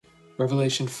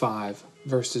Revelation 5,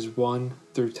 verses 1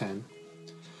 through 10.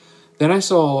 Then I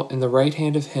saw in the right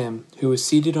hand of him who was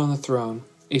seated on the throne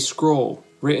a scroll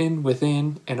written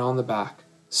within and on the back,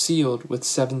 sealed with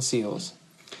 7 seals.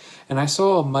 And I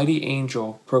saw a mighty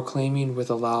angel proclaiming with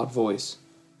a loud voice,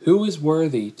 "Who is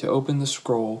worthy to open the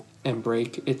scroll and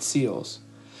break its seals?"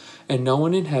 And no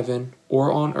one in heaven,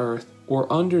 or on earth,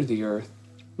 or under the earth,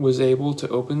 was able to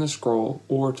open the scroll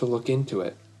or to look into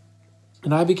it.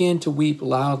 And I began to weep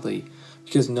loudly,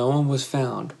 because no one was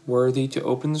found worthy to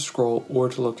open the scroll or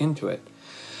to look into it.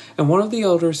 And one of the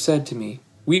elders said to me,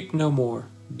 "Weep no more.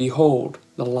 Behold,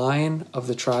 the Lion of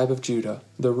the tribe of Judah,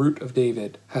 the Root of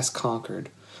David, has conquered,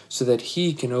 so that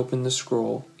he can open the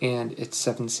scroll and its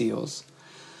 7 seals."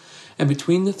 And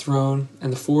between the throne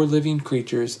and the 4 living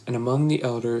creatures and among the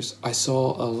elders I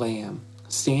saw a lamb,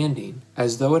 standing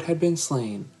as though it had been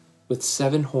slain, with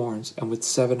 7 horns and with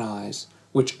 7 eyes,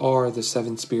 which are the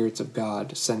 7 spirits of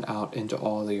God sent out into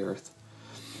all the earth.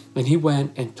 And he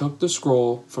went and took the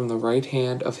scroll from the right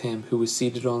hand of him who was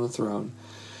seated on the throne.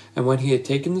 And when he had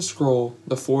taken the scroll,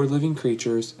 the 4 living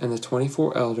creatures and the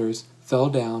 24 elders fell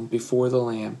down before the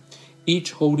Lamb,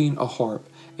 each holding a harp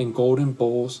and golden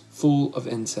bowls full of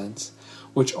incense,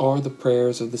 which are the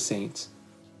prayers of the saints.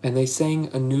 And they sang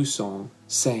a new song,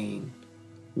 saying,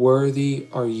 "Worthy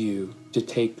are you to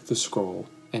take the scroll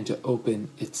and to open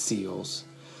its seals.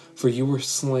 For you were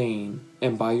slain,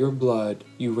 and by your blood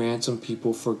you ransomed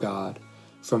people for God,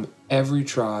 from every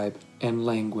tribe and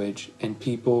language and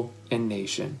people and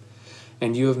nation.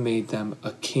 And you have made them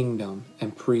a kingdom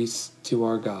and priests to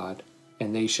our God,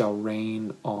 and they shall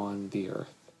reign on the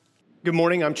earth." Good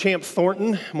morning, I'm Champ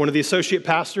Thornton. I'm one of the associate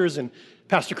pastors, and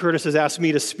Pastor Curtis has asked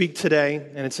me to speak today,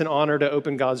 and it's an honor to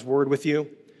open God's Word with you.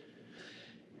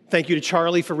 Thank you to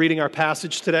Charlie for reading our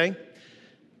passage today.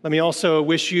 Let me also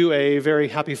wish you a very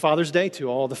happy Father's Day to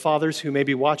all the fathers who may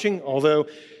be watching, although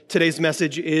today's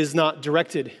message is not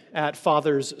directed at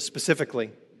fathers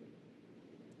specifically.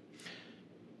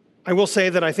 I will say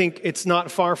that I think it's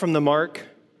not far from the mark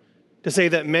to say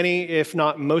that many, if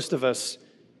not most of us,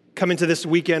 come into this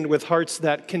weekend with hearts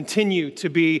that continue to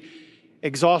be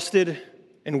exhausted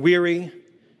and weary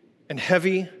and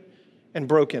heavy and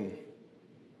broken.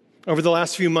 Over the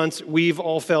last few months, we've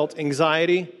all felt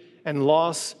anxiety and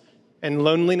loss and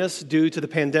loneliness due to the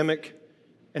pandemic.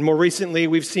 And more recently,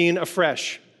 we've seen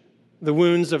afresh the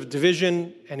wounds of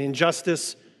division and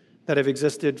injustice that have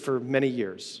existed for many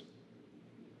years.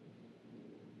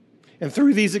 And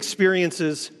through these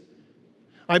experiences,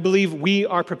 I believe we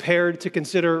are prepared to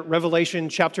consider Revelation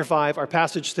chapter 5, our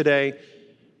passage today,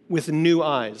 with new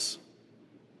eyes.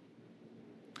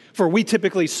 For we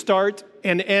typically start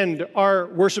and end our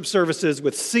worship services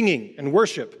with singing and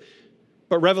worship.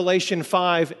 But Revelation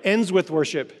 5 ends with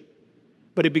worship,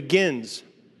 but it begins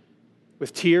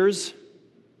with tears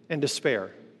and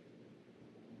despair.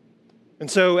 And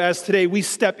so as today we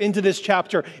step into this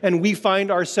chapter and we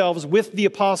find ourselves with the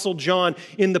Apostle John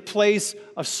in the place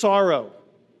of sorrow,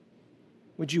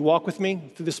 would you walk with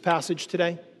me through this passage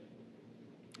today?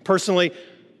 Personally,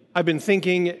 I've been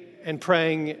thinking and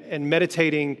praying and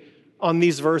meditating on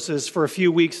these verses for a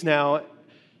few weeks now,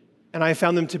 and I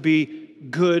found them to be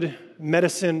good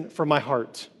medicine for my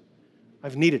heart.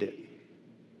 I've needed it.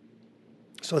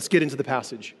 So let's get into the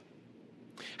passage.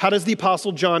 How does the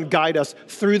Apostle John guide us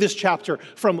through this chapter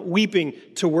from weeping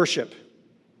to worship?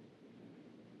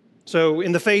 So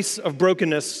in the face of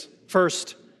brokenness,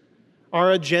 first,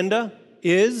 our agenda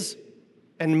is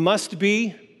and must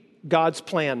be God's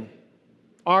plan.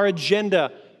 Our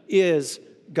agenda is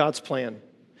God's plan.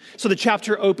 So the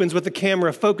chapter opens with the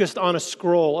camera focused on a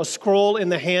scroll in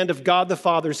the hand of God the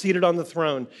Father seated on the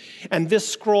throne. And this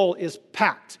scroll is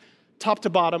packed, top to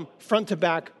bottom, front to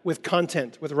back, with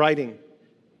content, with writing.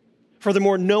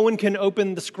 Furthermore, no one can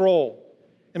open the scroll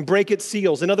and break its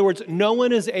seals. In other words, no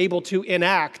one is able to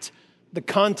enact the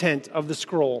content of the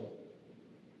scroll.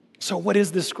 So what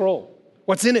is this scroll?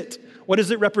 What's in it? What does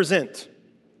it represent?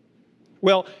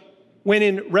 Well, when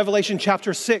in Revelation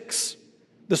chapter 6,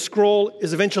 the scroll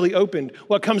is eventually opened,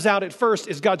 what comes out at first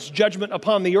is God's judgment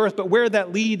upon the earth, but where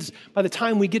that leads by the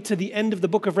time we get to the end of the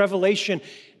book of Revelation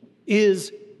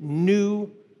is new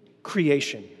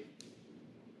creation.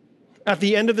 At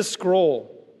the end of the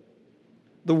scroll,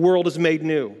 the world is made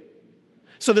new.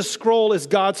 So the scroll is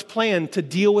God's plan to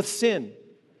deal with sin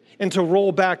and to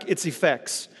roll back its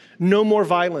effects. No more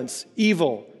violence,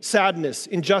 evil, sadness,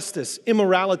 injustice,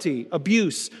 immorality,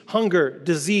 abuse, hunger,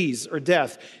 disease, or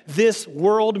death. This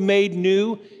world made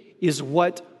new is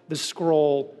what the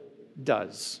scroll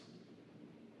does.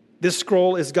 This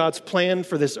scroll is God's plan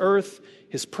for this earth,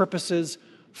 his purposes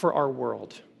for our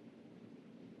world.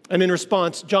 And in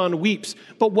response, John weeps.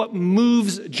 But what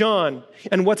moves John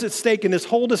and what's at stake in this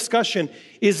whole discussion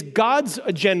is God's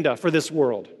agenda for this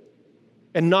world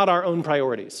and not our own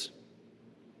priorities.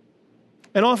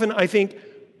 And often I think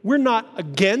we're not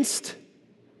against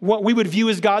what we would view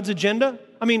as God's agenda.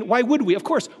 I mean, why would we? Of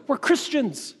course, we're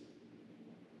Christians.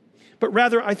 But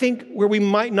rather, I think where we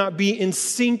might not be in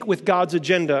sync with God's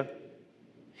agenda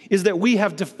is that we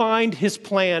have defined his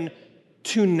plan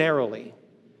too narrowly.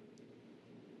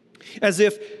 As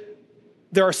if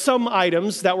there are some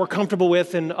items that we're comfortable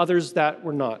with and others that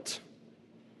we're not.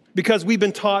 Because we've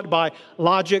been taught by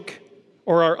logic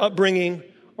or our upbringing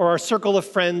or our circle of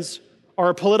friends or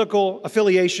our political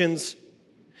affiliations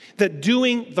that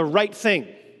doing the right thing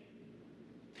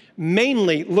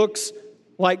mainly looks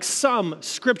like some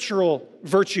scriptural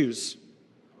virtues,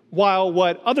 while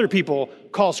what other people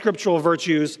call scriptural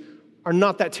virtues are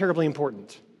not that terribly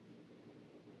important.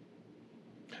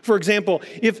 For example,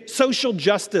 if social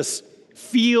justice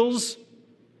feels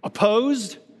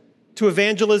opposed to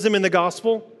evangelism in the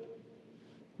gospel,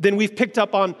 then we've picked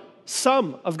up on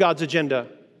some of God's agenda,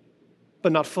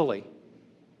 but not fully.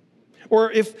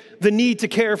 Or if the need to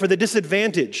care for the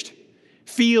disadvantaged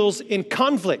feels in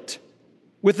conflict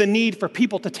with the need for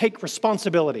people to take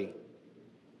responsibility,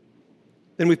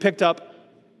 then we picked up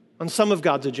on some of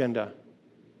God's agenda,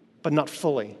 but not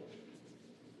fully.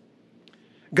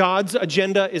 God's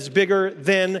agenda is bigger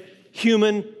than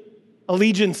human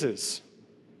allegiances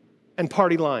and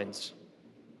party lines.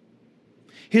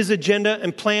 His agenda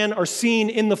and plan are seen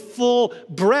in the full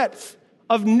breadth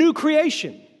of new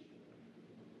creation.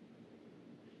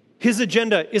 His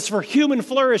agenda is for human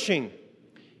flourishing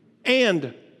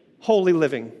and holy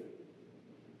living,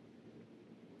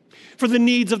 for the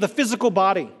needs of the physical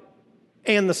body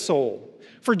and the soul,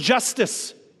 for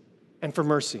justice and for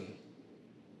mercy.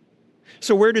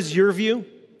 So where does your view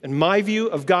and my view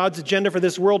of God's agenda for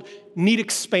this world need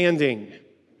expanding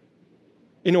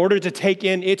in order to take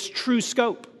in its true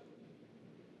scope?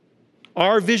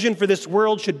 Our vision for this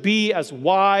world should be as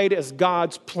wide as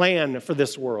God's plan for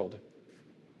this world.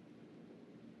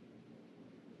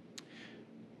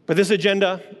 But this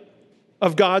agenda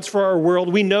of God's for our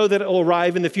world, we know that it will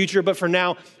arrive in the future, but for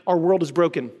now, our world is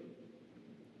broken.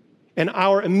 And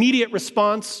our immediate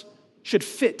response should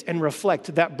fit and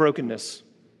reflect that brokenness.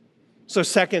 So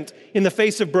second, in the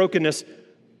face of brokenness,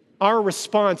 our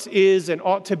response is and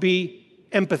ought to be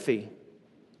empathy.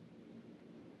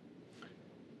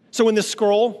 So when the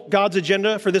scroll, God's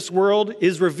agenda for this world,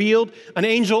 is revealed, an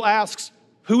angel asks,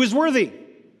 who is worthy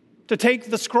to take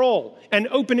the scroll and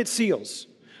open its seals?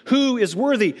 Who is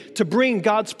worthy to bring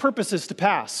God's purposes to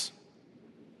pass?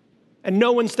 And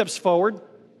no one steps forward.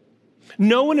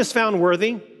 No one is found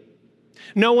worthy.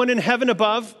 No one in heaven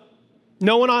above.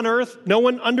 No one on earth. No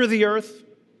one under the earth.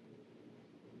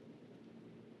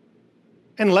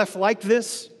 And left like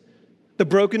this, the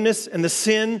brokenness and the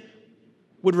sin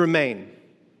would remain.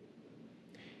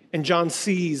 And John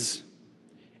sees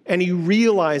and he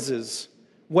realizes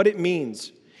what it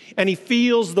means. And he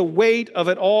feels the weight of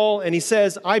it all, and he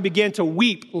says, I began to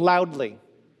weep loudly.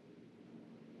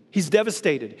 He's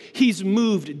devastated. He's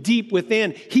moved deep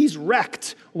within. He's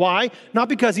wrecked. Why? Not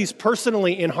because he's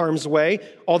personally in harm's way,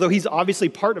 although he's obviously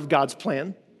part of God's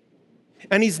plan.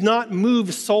 And he's not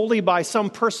moved solely by some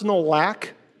personal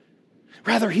lack.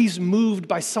 Rather, he's moved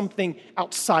by something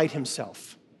outside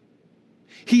himself.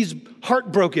 He's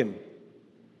heartbroken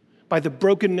by the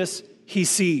brokenness he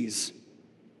sees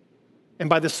and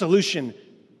by the solution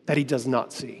that he does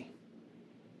not see.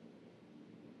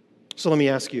 So let me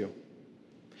ask you,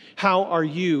 how are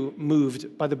you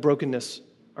moved by the brokenness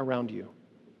around you?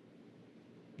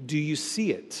 Do you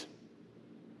see it?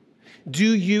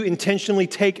 Do you intentionally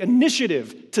take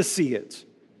initiative to see it?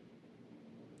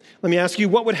 Let me ask you,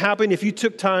 what would happen if you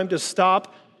took time to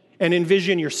stop and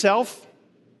envision yourself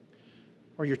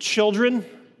or your children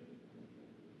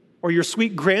or your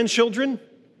sweet grandchildren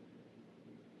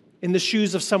in the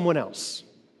shoes of someone else?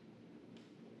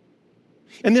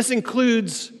 And this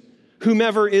includes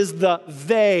whomever is the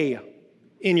they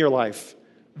in your life.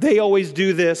 They always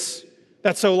do this.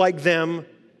 That's so like them.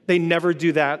 They never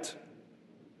do that.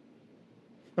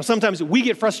 Now, sometimes we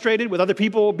get frustrated with other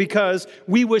people because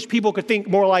we wish people could think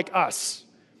more like us.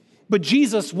 But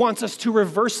Jesus wants us to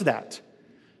reverse that,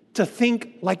 to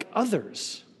think like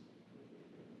others.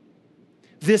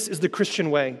 This is the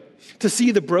Christian way, to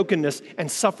see the brokenness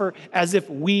and suffer as if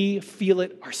we feel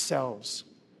it ourselves.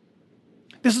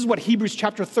 This is what Hebrews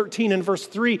chapter 13 and verse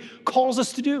 3 calls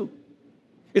us to do.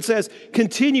 It says,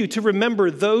 continue to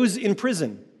remember those in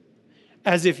prison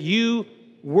as if you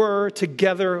were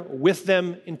together with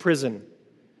them in prison,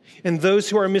 and those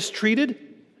who are mistreated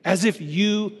as if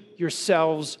you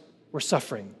yourselves were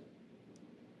suffering.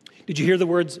 Did you hear the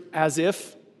words as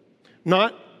if?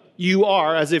 Not you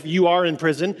are, as if you are in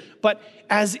prison, but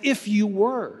as if you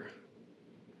were.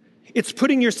 It's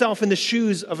putting yourself in the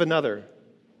shoes of another.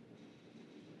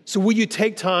 So will you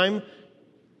take time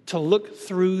to look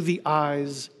through the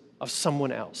eyes of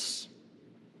someone else?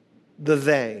 The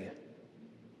they.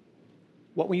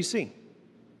 What will you see?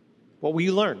 What will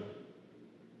you learn?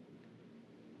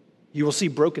 You will see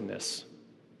brokenness,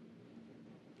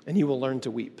 and you will learn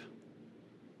to weep.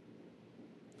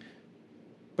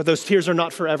 But those tears are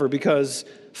not forever, because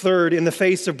third, in the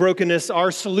face of brokenness,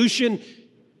 our solution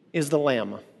is the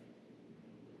Lamb.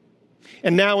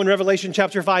 And now in Revelation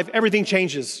chapter 5, everything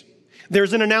changes.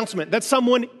 There's an announcement that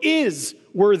someone is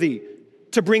worthy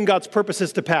to bring God's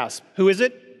purposes to pass. Who is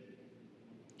it?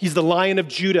 He's the Lion of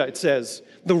Judah, it says,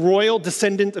 the royal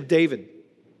descendant of David.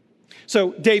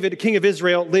 So David, king of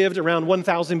Israel, lived around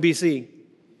 1000 BC.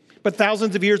 But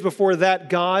thousands of years before that,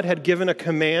 God had given a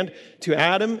command to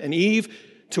Adam and Eve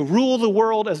to rule the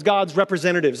world as God's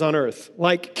representatives on earth,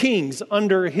 like kings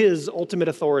under his ultimate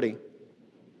authority.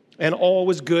 And all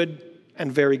was good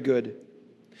and very good.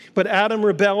 But Adam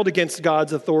rebelled against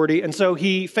God's authority, and so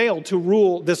he failed to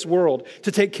rule this world,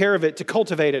 to take care of it, to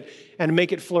cultivate it, and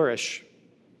make it flourish.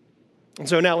 And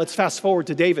so now let's fast forward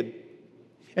to David.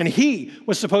 And he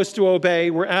was supposed to obey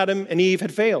where Adam and Eve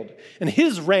had failed. And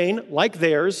his reign, like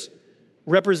theirs,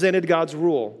 represented God's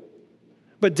rule.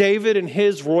 But David and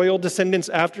his royal descendants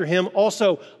after him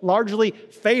also largely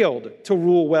failed to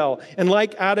rule well. And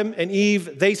like Adam and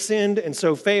Eve, they sinned and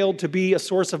so failed to be a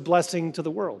source of blessing to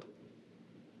the world.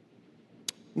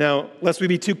 Now, lest we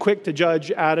be too quick to judge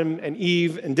Adam and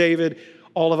Eve and David,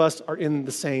 all of us are in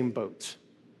the same boat.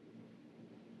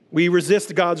 We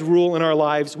resist God's rule in our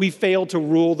lives. We fail to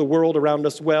rule the world around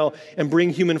us well and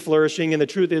bring human flourishing. And the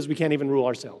truth is, we can't even rule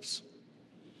ourselves.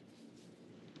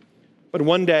 But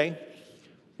one day,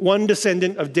 one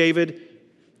descendant of David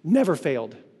never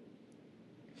failed.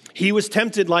 He was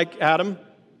tempted like Adam,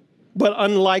 but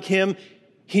unlike him,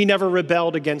 he never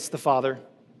rebelled against the Father.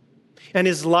 And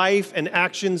his life and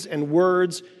actions and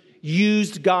words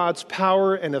used God's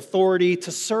power and authority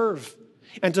to serve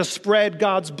and to spread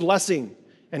God's blessing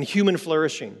and human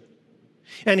flourishing.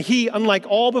 And he, unlike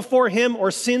all before him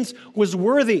or since, was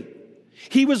worthy.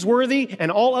 He was worthy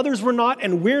and all others were not,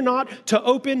 and we're not, to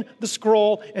open the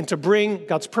scroll and to bring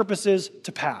God's purposes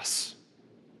to pass.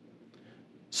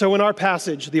 So in our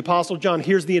passage, the Apostle John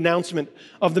hears the announcement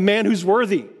of the man who's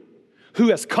worthy, who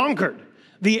has conquered,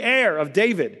 the heir of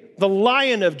David, the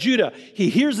Lion of Judah. He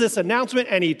hears this announcement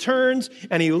and he turns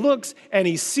and he looks and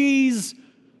he sees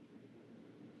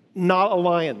not a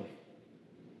lion,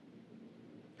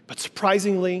 but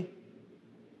surprisingly,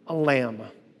 a lamb.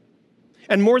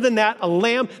 And more than that, a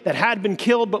lamb that had been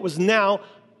killed but was now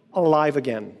alive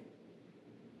again.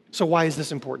 So why is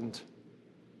this important?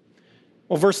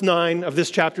 Well, verse 9 of this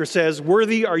chapter says,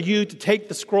 "Worthy are you to take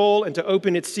the scroll and to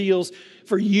open its seals,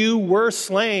 for you were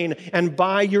slain, and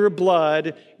by your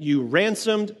blood you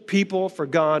ransomed people for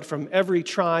God from every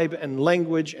tribe and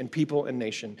language and people and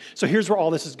nation." So here's where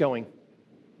all this is going.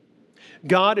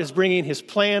 God is bringing his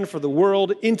plan for the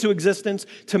world into existence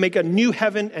to make a new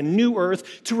heaven and new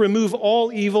earth, to remove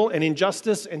all evil and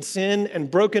injustice and sin and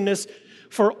brokenness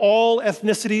for all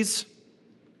ethnicities,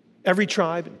 every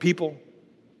tribe and people.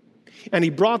 And he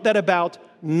brought that about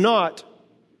not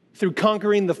through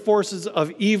conquering the forces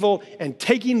of evil and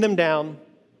taking them down,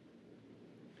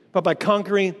 but by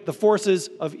conquering the forces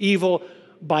of evil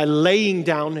by laying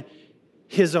down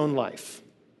his own life.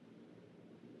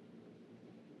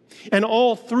 And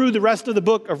all through the rest of the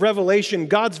book of Revelation,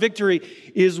 God's victory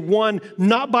is won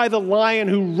not by the lion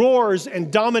who roars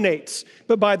and dominates,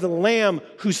 but by the lamb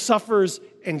who suffers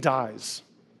and dies.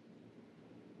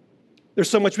 There's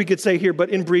so much we could say here,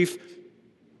 but in brief,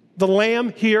 the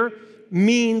lamb here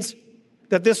means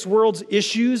that this world's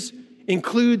issues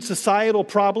include societal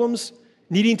problems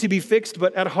needing to be fixed,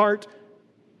 but at heart,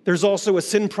 there's also a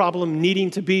sin problem needing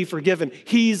to be forgiven.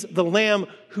 He's the lamb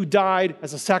who died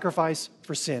as a sacrifice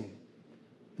for sin.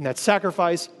 And that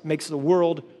sacrifice makes the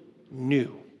world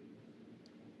new.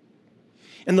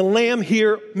 And the lamb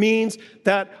here means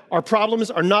that our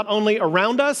problems are not only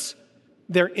around us,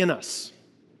 they're in us.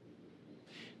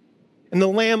 And the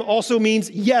lamb also means,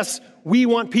 yes, we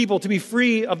want people to be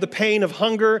free of the pain of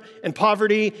hunger and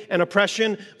poverty and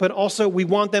oppression, but also we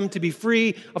want them to be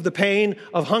free of the pain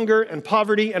of hunger and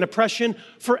poverty and oppression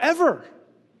forever.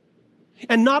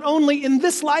 And not only in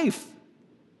this life.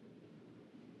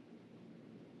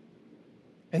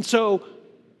 And so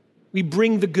we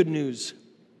bring the good news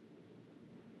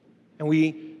and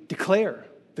we declare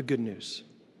the good news.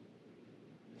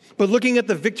 But looking at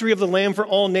the victory of the Lamb for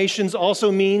all nations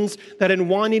also means that in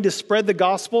wanting to spread the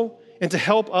gospel and to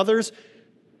help others,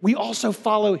 we also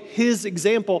follow his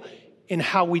example in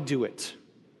how we do it.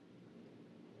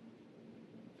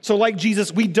 So like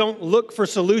Jesus, we don't look for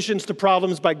solutions to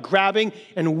problems by grabbing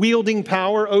and wielding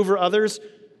power over others,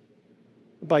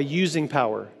 but by using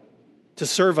power to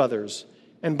serve others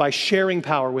and by sharing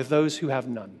power with those who have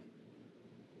none.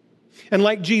 And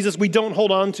like Jesus, we don't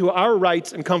hold on to our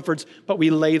rights and comforts, but we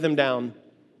lay them down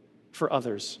for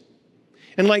others.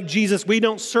 And like Jesus, we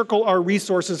don't circle our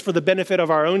resources for the benefit of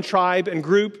our own tribe and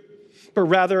group, but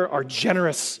rather are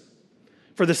generous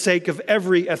for the sake of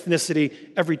every ethnicity,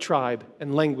 every tribe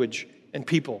and language and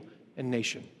people and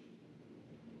nation.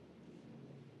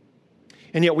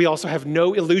 And yet we also have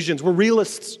no illusions. We're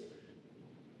realists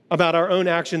about our own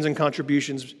actions and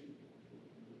contributions.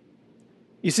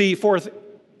 You see, fourth,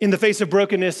 in the face of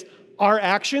brokenness, our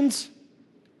actions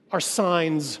are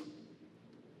signs.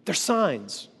 They're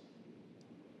signs.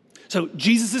 So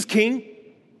Jesus is king,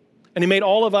 and he made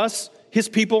all of us, his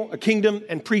people, a kingdom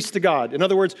and priests to God. In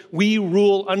other words, we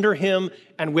rule under him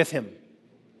and with him.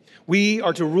 We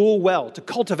are to rule well, to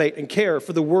cultivate and care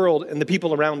for the world and the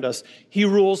people around us. He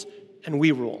rules and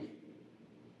we rule.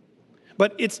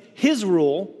 But it's his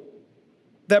rule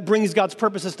that brings God's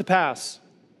purposes to pass.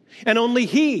 And only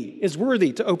he is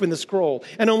worthy to open the scroll.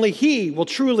 And only he will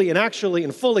truly and actually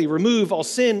and fully remove all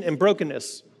sin and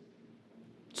brokenness.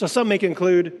 So some may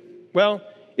conclude, well,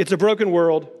 it's a broken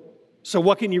world, so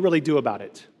what can you really do about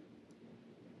it?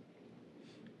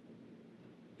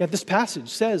 Yet this passage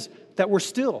says that we're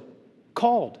still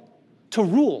called to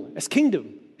rule as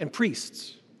kingdom and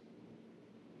priests.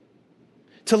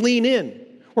 To lean in.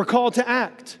 We're called to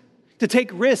act, to take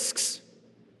risks,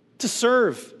 to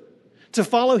serve, to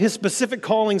follow his specific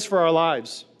callings for our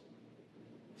lives.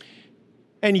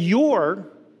 And your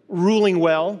ruling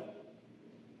well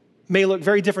may look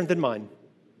very different than mine.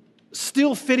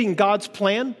 Still fitting God's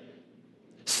plan,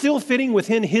 still fitting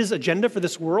within his agenda for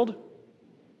this world,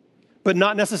 but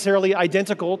not necessarily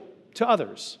identical to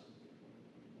others.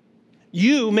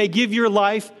 You may give your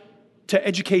life to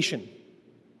education,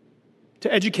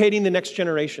 to educating the next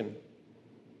generation.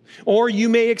 Or you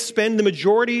may expend the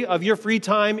majority of your free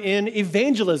time in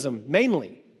evangelism,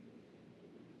 mainly.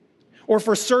 Or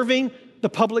for serving the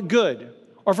public good,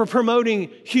 or for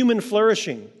promoting human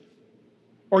flourishing.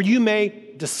 Or you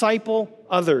may disciple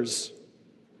others.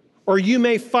 Or you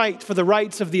may fight for the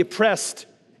rights of the oppressed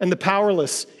and the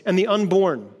powerless and the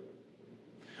unborn.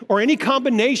 Or any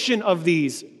combination of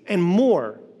these and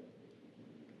more.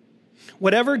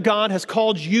 Whatever God has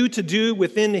called you to do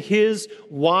within his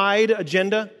wide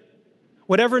agenda,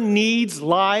 whatever needs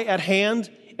lie at hand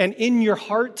and in your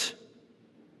heart,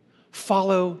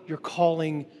 follow your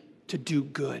calling to do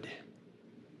good,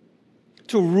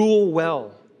 to rule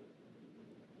well,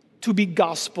 to be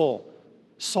gospel,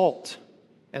 salt,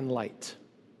 and light.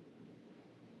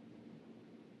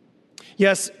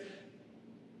 Yes,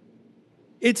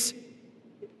 it's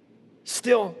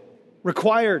still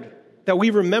required that we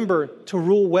remember to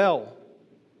rule well.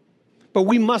 But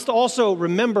we must also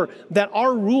remember that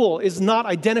our rule is not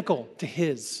identical to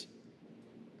his.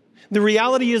 The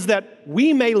reality is that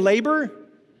we may labor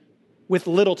with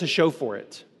little to show for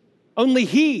it. Only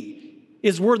he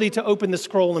is worthy to open the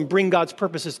scroll and bring God's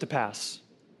purposes to pass.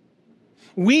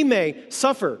 We may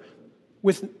suffer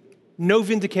with no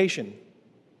vindication.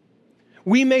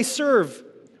 We may serve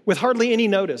with hardly any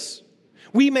notice.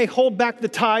 We may hold back the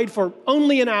tide for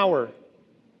only an hour.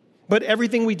 But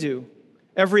everything we do,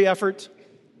 every effort,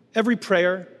 every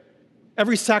prayer,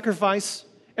 every sacrifice,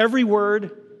 every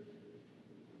word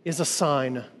is a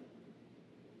sign.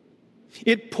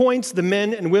 It points the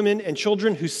men and women and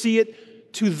children who see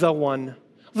it to the one,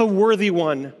 the worthy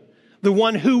one, the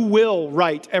one who will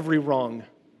right every wrong.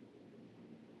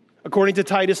 According to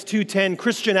Titus 2:10,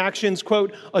 Christian actions,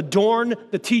 quote, adorn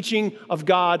the teaching of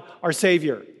God our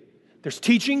Savior. There's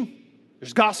teaching,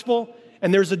 there's gospel,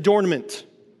 and there's adornment.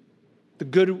 The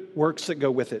good works that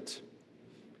go with it.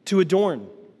 To adorn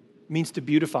means to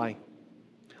beautify.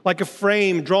 Like a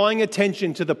frame drawing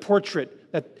attention to the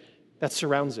portrait that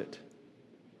surrounds it.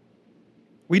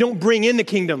 We don't bring in the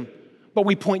kingdom, but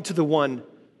we point to the one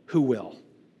who will.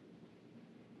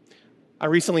 I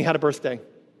recently had a birthday.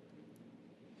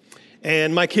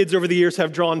 And my kids over the years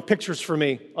have drawn pictures for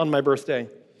me on my birthday.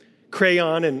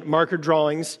 Crayon and marker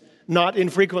drawings, not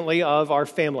infrequently of our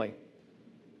family.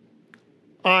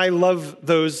 I love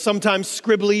those sometimes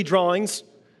scribbly drawings,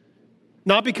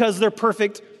 not because they're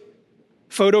perfect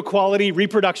photo quality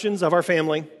reproductions of our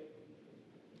family,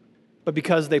 but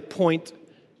because they point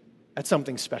at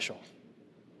something special.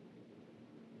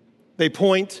 They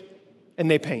point and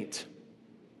they paint.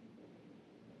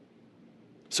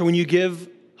 So when you give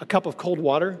a cup of cold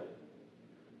water,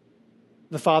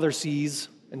 the Father sees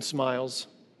and smiles.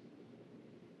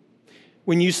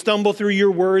 When you stumble through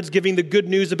your words giving the good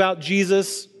news about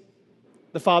Jesus,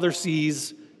 the Father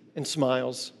sees and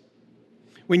smiles.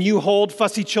 When you hold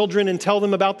fussy children and tell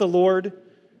them about the Lord,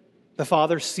 the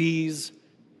Father sees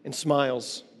and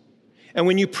smiles. And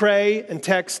when you pray and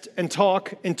text and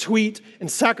talk and tweet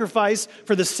and sacrifice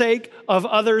for the sake of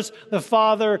others, the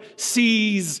Father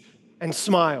sees and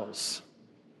smiles.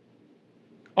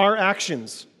 Our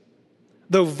actions,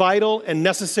 though vital and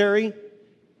necessary,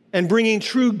 and bringing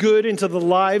true good into the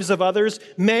lives of others,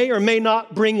 may or may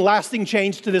not bring lasting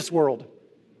change to this world.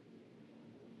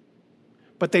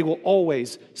 But they will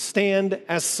always stand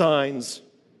as signs.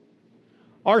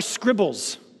 Our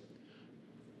scribbles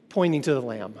pointing to the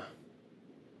Lamb.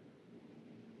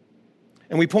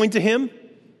 And we point to him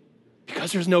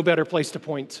because there's no better place to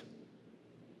point.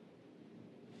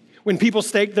 When people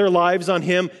stake their lives on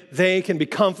him, they can be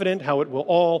confident how it will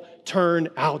all turn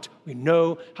out. We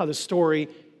know how the story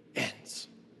ends.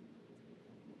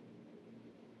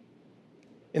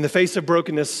 In the face of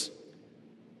brokenness,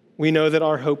 we know that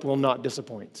our hope will not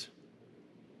disappoint.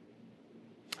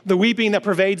 The weeping that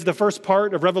pervades the first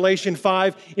part of Revelation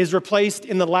 5 is replaced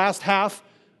in the last half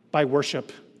by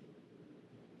worship.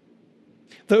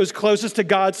 Those closest to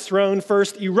God's throne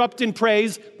first erupt in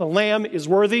praise. The Lamb is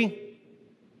worthy.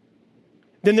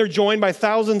 Then they're joined by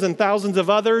thousands and thousands of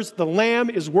others. The Lamb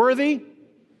is worthy.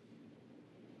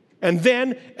 And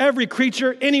then every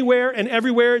creature anywhere and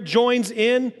everywhere joins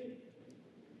in.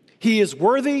 He is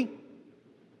worthy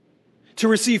to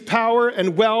receive power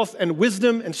and wealth and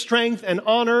wisdom and strength and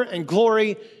honor and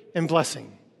glory and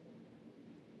blessing.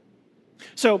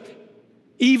 So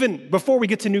even before we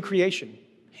get to new creation,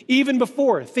 even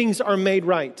before things are made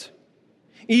right,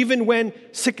 even when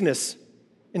sickness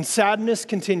and sadness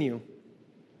continue,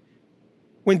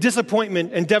 when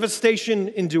disappointment and devastation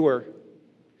endure,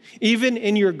 even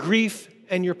in your grief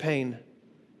and your pain,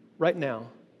 right now,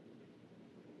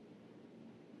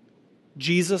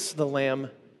 Jesus the Lamb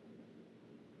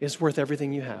is worth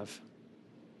everything you have.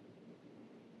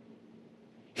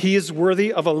 He is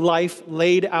worthy of a life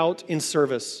laid out in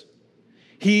service.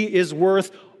 He is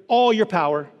worth all your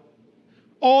power,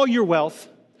 all your wealth,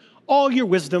 all your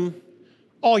wisdom,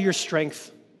 all your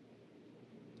strength.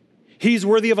 He's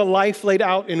worthy of a life laid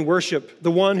out in worship.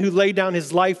 The one who laid down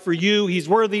his life for you, he's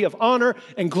worthy of honor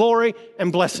and glory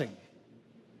and blessing.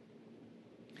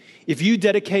 If you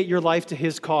dedicate your life to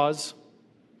his cause,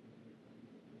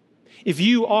 if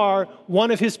you are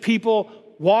one of his people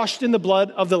washed in the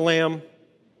blood of the Lamb,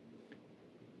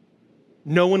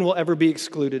 no one will ever be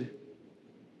excluded,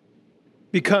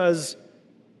 because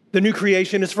the new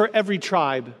creation is for every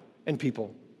tribe and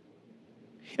people.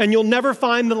 And you'll never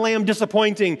find the Lamb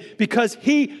disappointing, because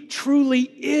he truly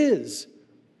is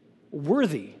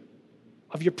worthy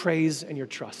of your praise and your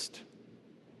trust.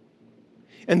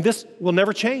 And this will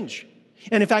never change.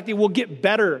 And in fact, it will get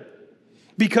better,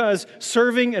 because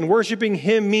serving and worshiping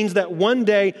him means that one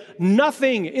day,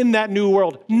 nothing in that new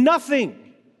world, nothing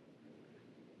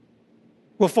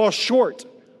will fall short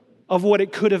of what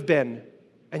it could have been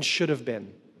and should have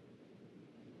been.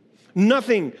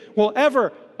 Nothing will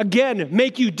ever again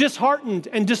make you disheartened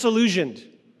and disillusioned.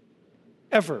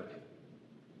 Ever.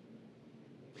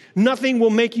 Nothing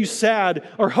will make you sad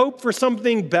or hope for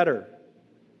something better.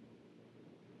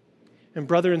 And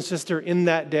brother and sister, in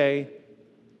that day,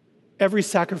 every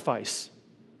sacrifice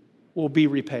will be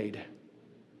repaid.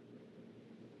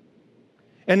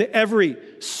 And every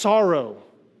sorrow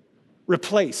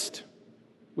replaced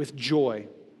with joy.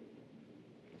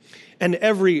 And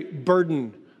every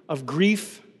burden of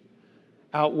grief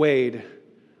outweighed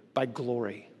by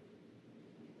glory.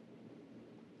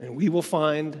 And we will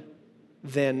find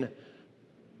then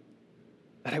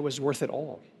that it was worth it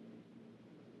all.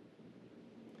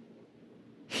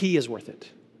 He is worth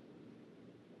it.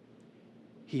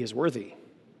 He is worthy.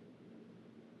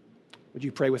 Would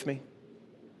you pray with me?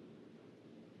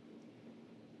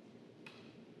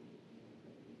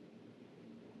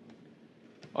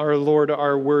 Our Lord,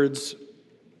 our words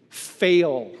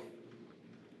fail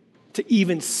to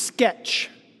even sketch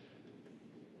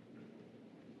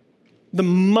the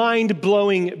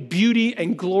mind-blowing beauty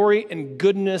and glory and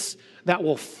goodness that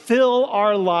will fill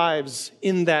our lives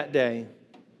in that day.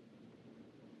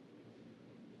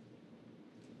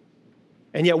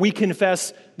 And yet we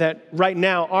confess that right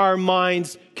now our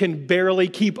minds can barely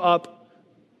keep up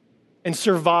and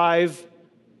survive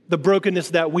the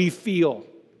brokenness that we feel.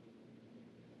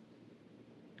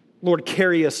 Lord,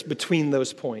 carry us between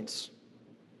those points.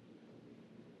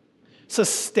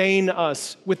 sustain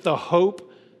us with the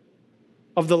hope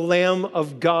of the Lamb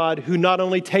of God, who not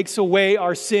only takes away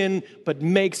our sin, but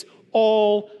makes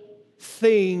all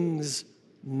things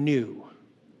new.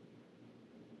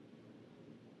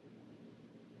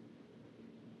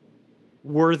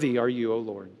 Worthy are you, O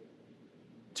Lord,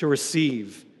 to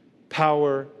receive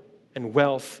power and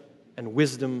wealth and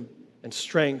wisdom and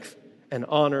strength and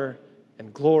honor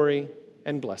and glory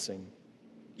and blessing.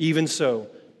 Even so,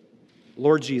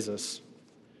 Lord Jesus,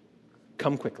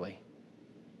 come quickly.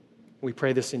 We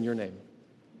pray this in your name.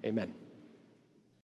 Amen.